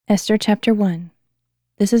Esther chapter 1.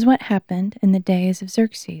 This is what happened in the days of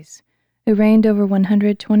Xerxes, who reigned over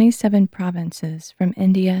 127 provinces from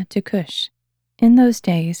India to Cush. In those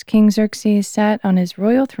days, King Xerxes sat on his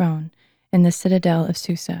royal throne in the citadel of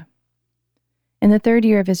Susa. In the 3rd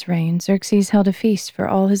year of his reign, Xerxes held a feast for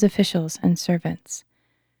all his officials and servants.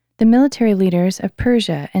 The military leaders of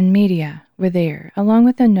Persia and Media were there, along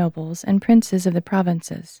with the nobles and princes of the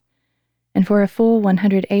provinces. And for a full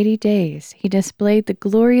 180 days he displayed the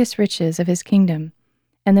glorious riches of his kingdom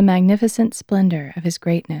and the magnificent splendor of his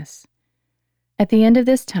greatness. At the end of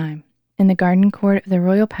this time, in the garden court of the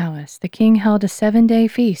royal palace, the king held a 7-day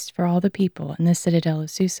feast for all the people in the citadel of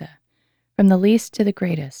Susa, from the least to the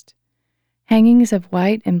greatest. Hangings of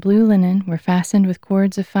white and blue linen were fastened with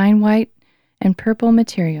cords of fine white and purple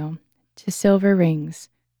material to silver rings.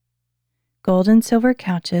 Gold and silver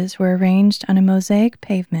couches were arranged on a mosaic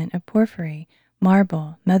pavement of porphyry,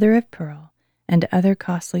 marble, mother of pearl, and other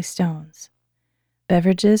costly stones.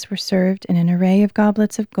 Beverages were served in an array of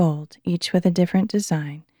goblets of gold, each with a different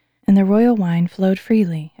design, and the royal wine flowed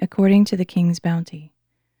freely, according to the king's bounty.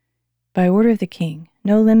 By order of the king,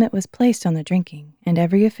 no limit was placed on the drinking, and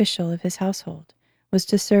every official of his household was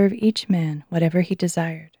to serve each man whatever he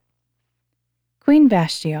desired. Queen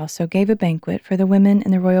Vashti also gave a banquet for the women in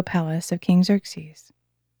the royal palace of King Xerxes.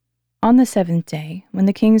 On the 7th day, when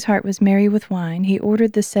the king's heart was merry with wine, he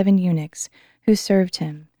ordered the 7 eunuchs who served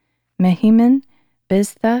him, Mehuman,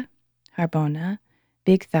 Biztha, Harbona,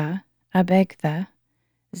 Bigtha, Abagtha,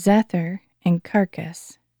 Zathar, and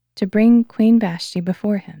Carcass, to bring Queen Vashti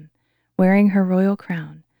before him, wearing her royal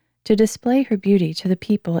crown, to display her beauty to the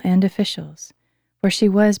people and officials, for she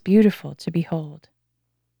was beautiful to behold.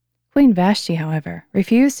 Queen Vashti, however,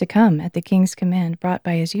 refused to come at the king's command brought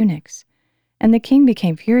by his eunuchs, and the king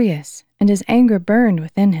became furious, and his anger burned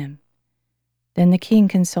within him. Then the king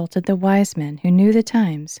consulted the wise men who knew the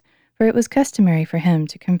times, for it was customary for him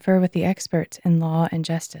to confer with the experts in law and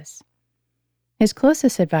justice. His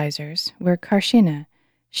closest advisers were Karshina,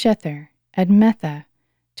 Shethar, Admetha,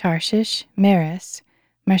 Tarshish, Meres,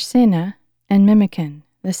 Marsena, and Memucan,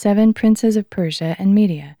 the 7 princes of Persia and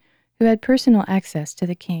Media, who had personal access to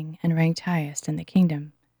the king and ranked highest in the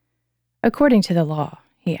kingdom. According to the law,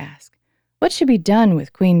 he asked, what should be done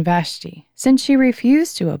with Queen Vashti, since she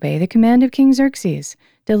refused to obey the command of King Xerxes,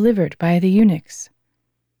 delivered by the eunuchs?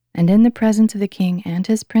 And in the presence of the king and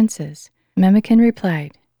his princes, Memucan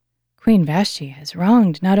replied, Queen Vashti has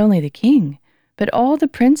wronged not only the king, but all the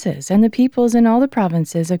princes and the peoples in all the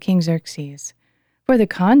provinces of King Xerxes. For the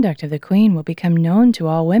conduct of the queen will become known to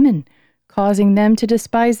all women, causing them to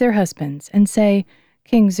despise their husbands and say,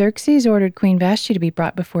 King Xerxes ordered Queen Vashti to be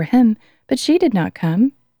brought before him, but she did not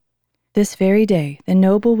come. This very day, the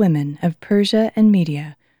noble women of Persia and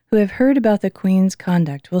Media, who have heard about the queen's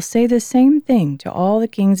conduct, will say the same thing to all the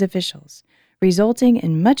king's officials, resulting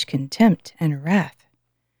in much contempt and wrath.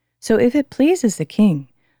 So if it pleases the king,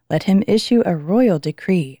 let him issue a royal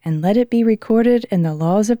decree, and let it be recorded in the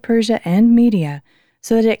laws of Persia and Media,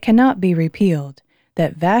 so that it cannot be repealed,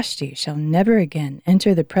 that Vashti shall never again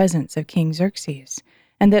enter the presence of King Xerxes,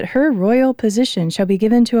 and that her royal position shall be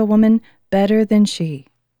given to a woman better than she.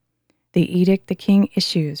 The edict the king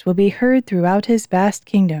issues will be heard throughout his vast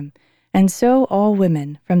kingdom, and so all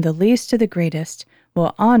women, from the least to the greatest,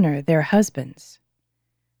 will honor their husbands.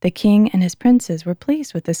 The king and his princes were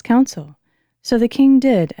pleased with this counsel, so the king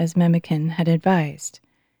did as Memucan had advised.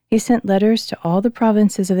 He sent letters to all the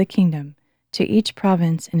provinces of the kingdom, to each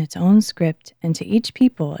province in its own script, and to each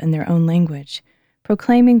people in their own language,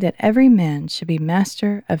 proclaiming that every man should be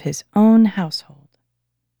master of his own household.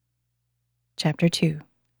 Chapter 2.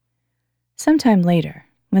 Sometime later,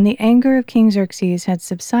 when the anger of King Xerxes had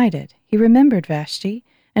subsided, he remembered Vashti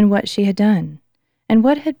and what she had done, and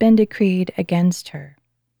what had been decreed against her.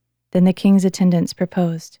 Then the king's attendants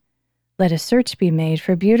proposed, let a search be made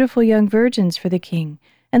for beautiful young virgins for the king,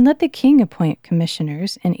 and let the king appoint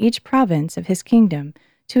commissioners in each province of his kingdom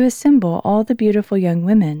to assemble all the beautiful young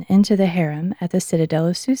women into the harem at the citadel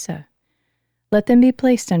of Susa. Let them be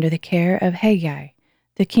placed under the care of Haggai,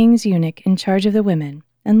 the king's eunuch in charge of the women,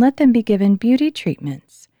 and let them be given beauty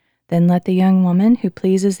treatments. Then let the young woman who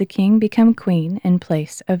pleases the king become queen in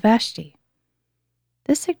place of Vashti.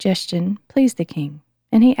 This suggestion pleased the king,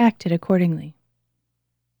 and he acted accordingly.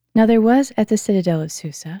 Now there was at the citadel of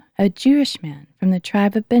Susa a Jewish man from the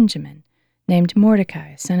tribe of Benjamin, named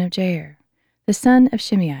Mordecai, son of Jair, the son of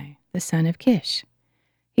Shimei, the son of Kish.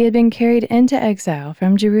 He had been carried into exile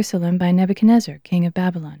from Jerusalem by Nebuchadnezzar, king of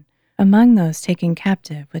Babylon, among those taken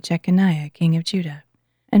captive with Jeconiah, king of Judah.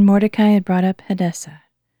 And Mordecai had brought up Hadassah,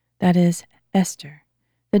 that is, Esther,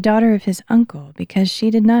 the daughter of his uncle, because she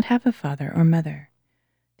did not have a father or mother.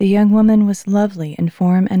 The young woman was lovely in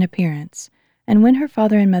form and appearance, and when her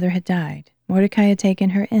father and mother had died, Mordecai had taken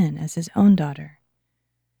her in as his own daughter.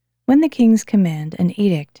 When the king's command and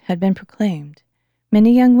edict had been proclaimed,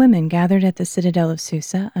 many young women gathered at the citadel of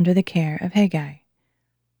Susa under the care of Haggai.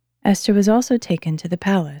 Esther was also taken to the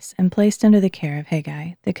palace and placed under the care of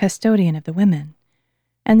Haggai, the custodian of the women.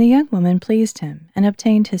 And the young woman pleased him and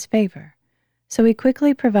obtained his favor, so he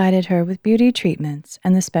quickly provided her with beauty treatments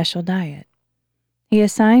and the special diet. He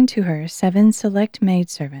assigned to her 7 select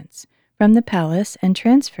maidservants from the palace and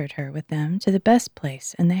transferred her with them to the best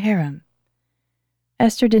place in the harem.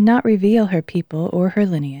 Esther did not reveal her people or her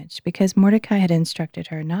lineage because Mordecai had instructed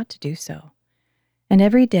her not to do so. And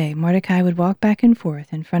every day Mordecai would walk back and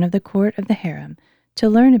forth in front of the court of the harem to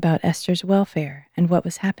learn about Esther's welfare and what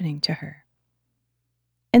was happening to her.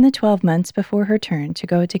 In the 12 months before her turn to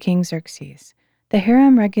go to King Xerxes, the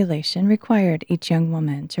harem regulation required each young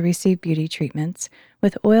woman to receive beauty treatments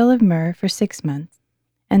with oil of myrrh for 6 months,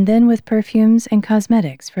 and then with perfumes and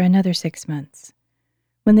cosmetics for another 6 months.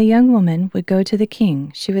 When the young woman would go to the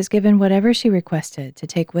king, she was given whatever she requested to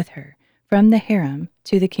take with her from the harem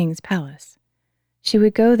to the king's palace. She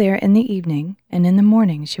would go there in the evening, and in the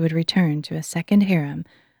morning she would return to a second harem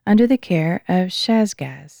under the care of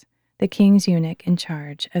Shashgaz, the king's eunuch in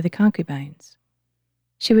charge of the concubines.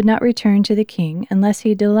 She would not return to the king unless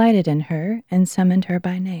he delighted in her and summoned her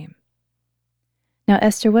by name. Now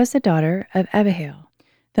Esther was the daughter of Abihail,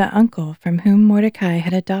 the uncle from whom Mordecai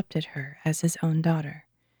had adopted her as his own daughter.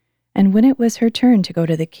 And when it was her turn to go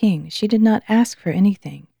to the king, she did not ask for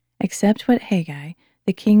anything except what Haggai,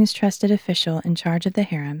 the king's trusted official in charge of the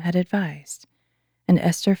harem, had advised. And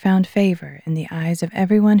Esther found favor in the eyes of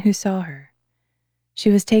everyone who saw her.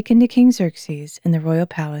 She was taken to King Xerxes in the royal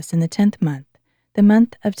palace in the 10th month, the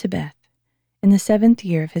month of Tebeth, in the 7th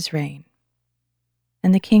year of his reign.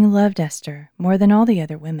 And the king loved Esther more than all the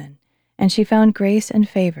other women, and she found grace and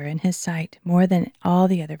favor in his sight more than all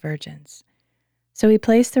the other virgins. So he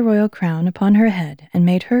placed the royal crown upon her head and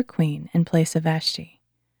made her queen in place of Vashti.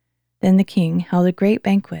 Then the king held a great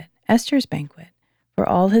banquet, Esther's banquet, for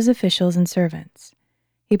all his officials and servants.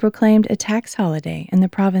 He proclaimed a tax holiday in the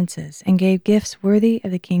provinces and gave gifts worthy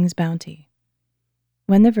of the king's bounty.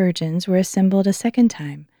 When the virgins were assembled a second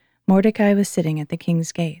time, Mordecai was sitting at the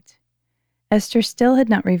king's gate. Esther still had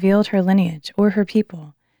not revealed her lineage or her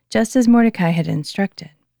people, just as Mordecai had instructed.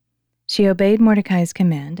 She obeyed Mordecai's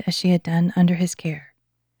command as she had done under his care.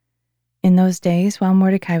 In those days, while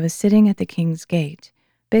Mordecai was sitting at the king's gate,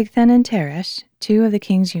 Bigthan and Teresh, 2 of the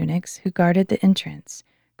king's eunuchs who guarded the entrance,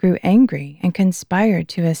 grew angry and conspired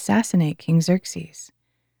to assassinate King Xerxes.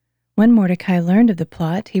 When Mordecai learned of the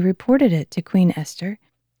plot, he reported it to Queen Esther,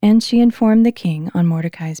 and she informed the king on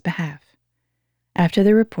Mordecai's behalf. After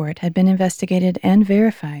the report had been investigated and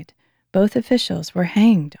verified, both officials were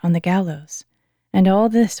hanged on the gallows, and all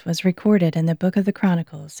this was recorded in the book of the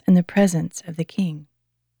Chronicles in the presence of the king.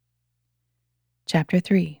 Chapter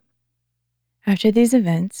 3. After these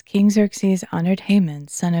events, King Xerxes honored Haman,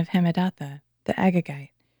 son of Hammedatha, the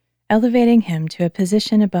Agagite, elevating him to a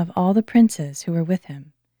position above all the princes who were with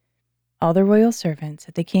him. All the royal servants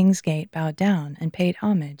at the king's gate bowed down and paid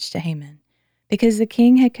homage to Haman, because the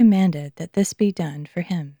king had commanded that this be done for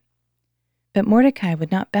him. But Mordecai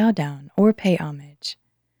would not bow down or pay homage.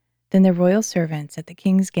 Then the royal servants at the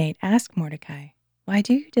king's gate asked Mordecai, "Why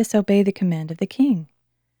do you disobey the command of the king?"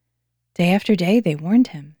 Day after day they warned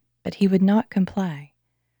him, but he would not comply.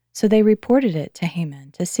 So they reported it to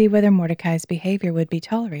Haman to see whether Mordecai's behavior would be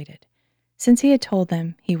tolerated, since he had told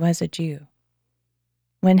them he was a Jew.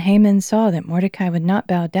 When Haman saw that Mordecai would not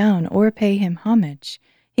bow down or pay him homage,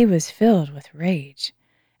 he was filled with rage.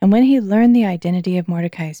 And when he learned the identity of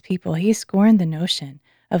Mordecai's people, he scorned the notion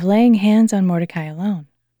of laying hands on Mordecai alone.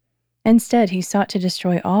 Instead, he sought to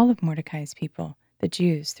destroy all of Mordecai's people, the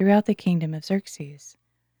Jews, throughout the kingdom of Xerxes.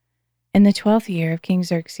 In the 12th year of King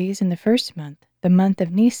Xerxes, in the 1st month, the month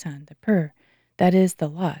of Nisan, the pur, that is, the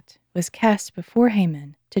lot, was cast before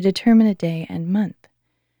Haman to determine a day and month.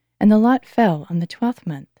 And the lot fell on the 12th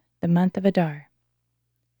month, the month of Adar.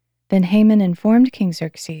 Then Haman informed King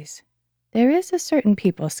Xerxes, "There is a certain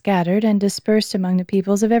people scattered and dispersed among the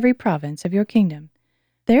peoples of every province of your kingdom.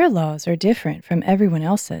 Their laws are different from everyone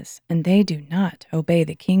else's, and they do not obey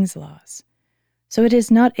the king's laws. So it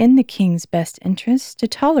is not in the king's best interest to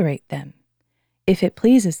tolerate them. If it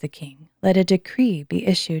pleases the king, let a decree be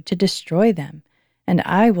issued to destroy them, and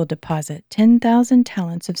I will deposit 10,000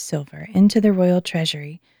 talents of silver into the royal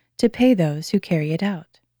treasury to pay those who carry it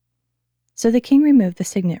out." So the king removed the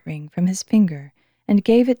signet ring from his finger and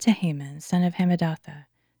gave it to Haman, son of Hammedatha,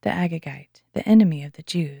 the Agagite, the enemy of the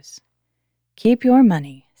Jews. "Keep your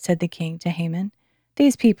money," said the king to Haman.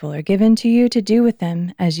 These people are given to you to do with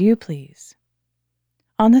them as you please."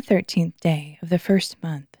 On the 13th day of the first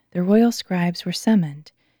month, the royal scribes were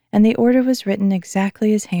summoned, and the order was written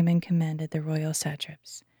exactly as Haman commanded the royal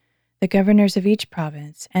satraps, the governors of each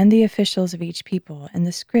province, and the officials of each people in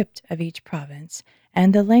the script of each province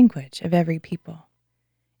and the language of every people.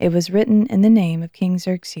 It was written in the name of King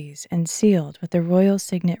Xerxes and sealed with the royal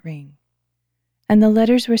signet ring. And the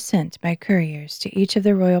letters were sent by couriers to each of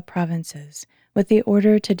the royal provinces with the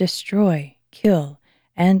order to destroy, kill,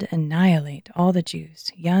 and annihilate all the Jews,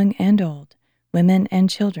 young and old, women and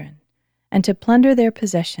children, and to plunder their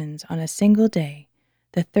possessions on a single day,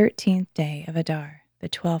 the 13th day of Adar, the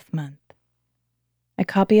 12th month. A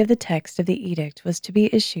copy of the text of the edict was to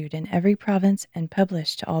be issued in every province and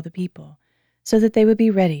published to all the people, so that they would be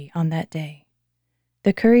ready on that day.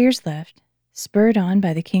 The couriers left, spurred on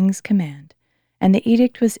by the king's command, and the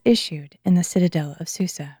edict was issued in the citadel of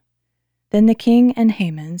Susa. Then the king and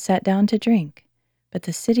Haman sat down to drink, but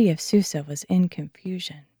the city of Susa was in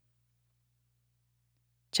confusion.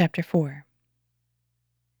 Chapter 4.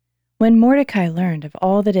 When Mordecai learned of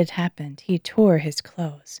all that had happened, he tore his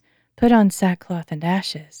clothes, put on sackcloth and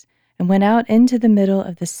ashes, and went out into the middle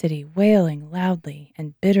of the city, wailing loudly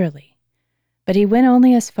and bitterly. But he went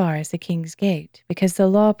only as far as the king's gate, because the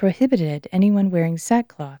law prohibited anyone wearing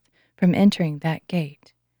sackcloth from entering that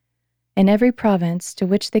gate. In every province to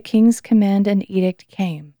which the king's command and edict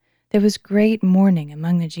came, there was great mourning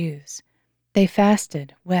among the Jews. They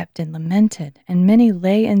fasted, wept, and lamented, and many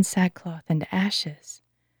lay in sackcloth and ashes.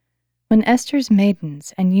 When Esther's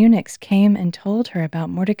maidens and eunuchs came and told her about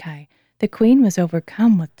Mordecai, the queen was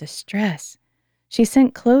overcome with distress. She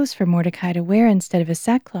sent clothes for Mordecai to wear instead of his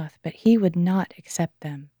sackcloth, but he would not accept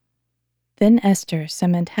them. Then Esther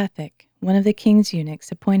summoned Hathach, one of the king's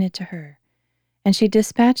eunuchs appointed to her, and she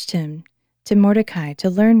dispatched him to Mordecai to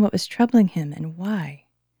learn what was troubling him and why.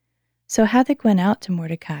 So Hathach went out to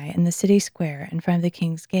Mordecai in the city square in front of the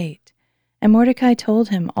king's gate, and Mordecai told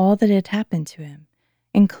him all that had happened to him,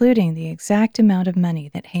 including the exact amount of money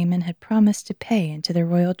that Haman had promised to pay into the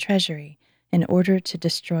royal treasury in order to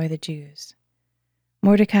destroy the Jews.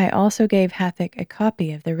 Mordecai also gave Hathach a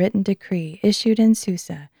copy of the written decree issued in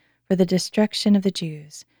Susa for the destruction of the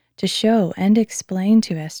Jews, to show and explain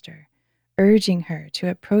to Esther, urging her to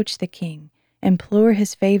approach the king, implore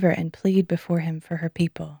his favor, and plead before him for her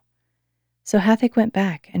people. So Hathach went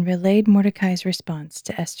back and relayed Mordecai's response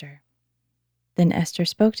to Esther. Then Esther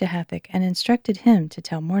spoke to Hathach and instructed him to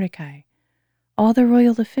tell Mordecai, "All the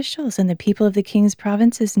royal officials and the people of the king's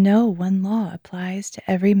provinces know one law applies to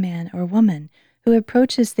every man or woman who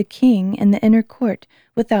approaches the king in the inner court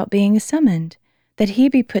without being summoned, that he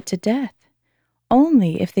be put to death.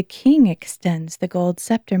 Only if the king extends the gold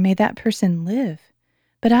scepter may that person live.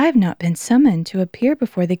 But I have not been summoned to appear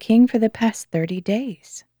before the king for the past 30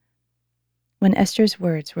 days. When Esther's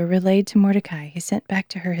words were relayed to Mordecai, he sent back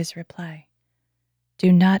to her his reply.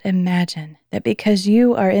 "Do not imagine that because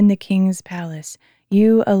you are in the king's palace,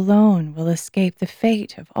 you alone will escape the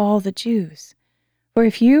fate of all the Jews. For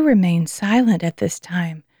if you remain silent at this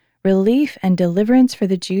time, relief and deliverance for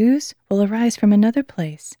the Jews will arise from another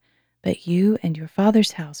place, but you and your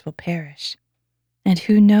father's house will perish. And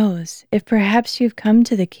who knows if perhaps you've come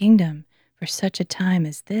to the kingdom for such a time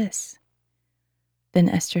as this?" Then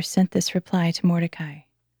Esther sent this reply to Mordecai.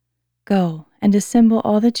 "Go and assemble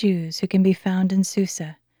all the Jews who can be found in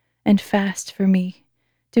Susa, and fast for me.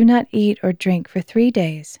 Do not eat or drink for 3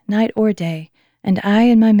 days, night or day, and I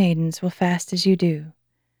and my maidens will fast as you do.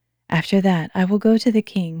 After that I will go to the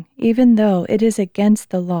king, even though it is against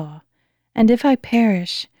the law, and if I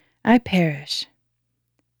perish, I perish."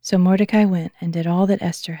 So Mordecai went and did all that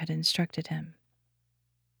Esther had instructed him.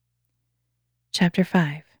 Chapter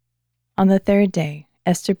 5. On the 3rd day,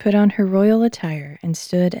 Esther put on her royal attire and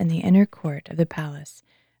stood in the inner court of the palace,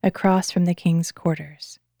 across from the king's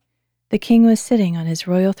quarters. The king was sitting on his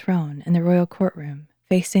royal throne in the royal courtroom,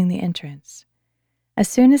 facing the entrance. As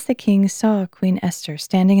soon as the king saw Queen Esther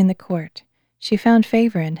standing in the court, she found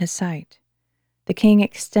favor in his sight. The king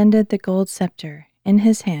extended the gold scepter in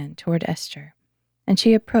his hand toward Esther, and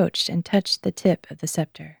she approached and touched the tip of the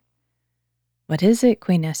scepter. "What is it,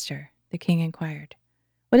 Queen Esther?" the king inquired.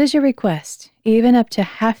 "What is your request? Even up to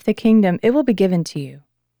half the kingdom, it will be given to you."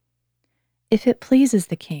 "If it pleases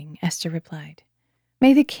the king," Esther replied,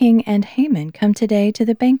 "may the king and Haman come today to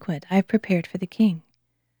the banquet I have prepared for the king."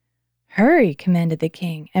 "Hurry," commanded the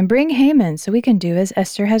king, "and bring Haman so we can do as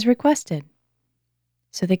Esther has requested."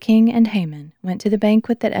 So the king and Haman went to the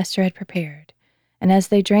banquet that Esther had prepared, and as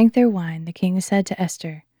they drank their wine, the king said to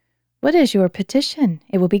Esther, "What is your petition?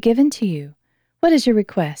 It will be given to you. What is your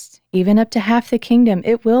request? Even up to half the kingdom,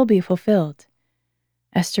 it will be fulfilled."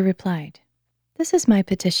 Esther replied, "This is my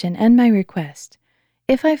petition and my request.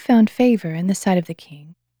 If I found favor in the sight of the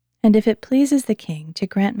king, and if it pleases the king to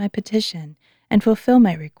grant my petition and fulfill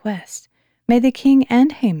my request, may the king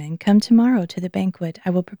and Haman come tomorrow to the banquet I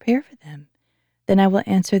will prepare for them. Then I will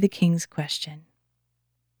answer the king's question."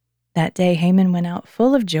 That day Haman went out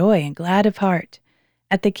full of joy and glad of heart.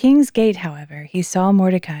 At the king's gate, however, he saw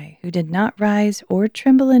Mordecai, who did not rise or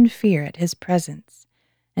tremble in fear at his presence,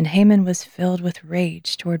 and Haman was filled with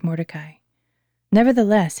rage toward Mordecai.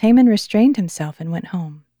 Nevertheless, Haman restrained himself and went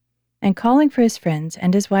home. And calling for his friends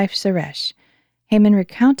and his wife Zeresh, Haman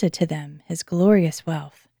recounted to them his glorious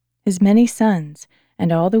wealth, his many sons,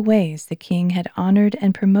 and all the ways the king had honored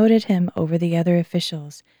and promoted him over the other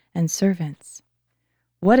officials and servants.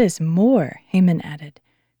 "What is more," Haman added,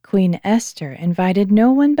 "Queen Esther invited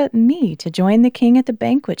no one but me to join the king at the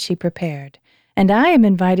banquet she prepared, and I am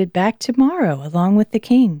invited back tomorrow along with the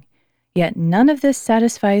king. Yet none of this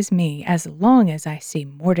satisfies me as long as I see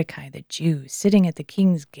Mordecai the Jew sitting at the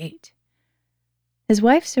king's gate." His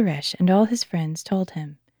wife Zeresh and all his friends told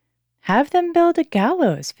him, "Have them build a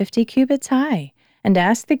gallows 50 cubits high, and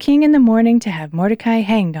ask the king in the morning to have Mordecai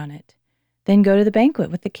hanged on it. Then go to the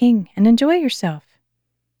banquet with the king and enjoy yourself."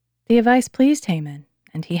 The advice pleased Haman,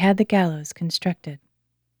 and he had the gallows constructed.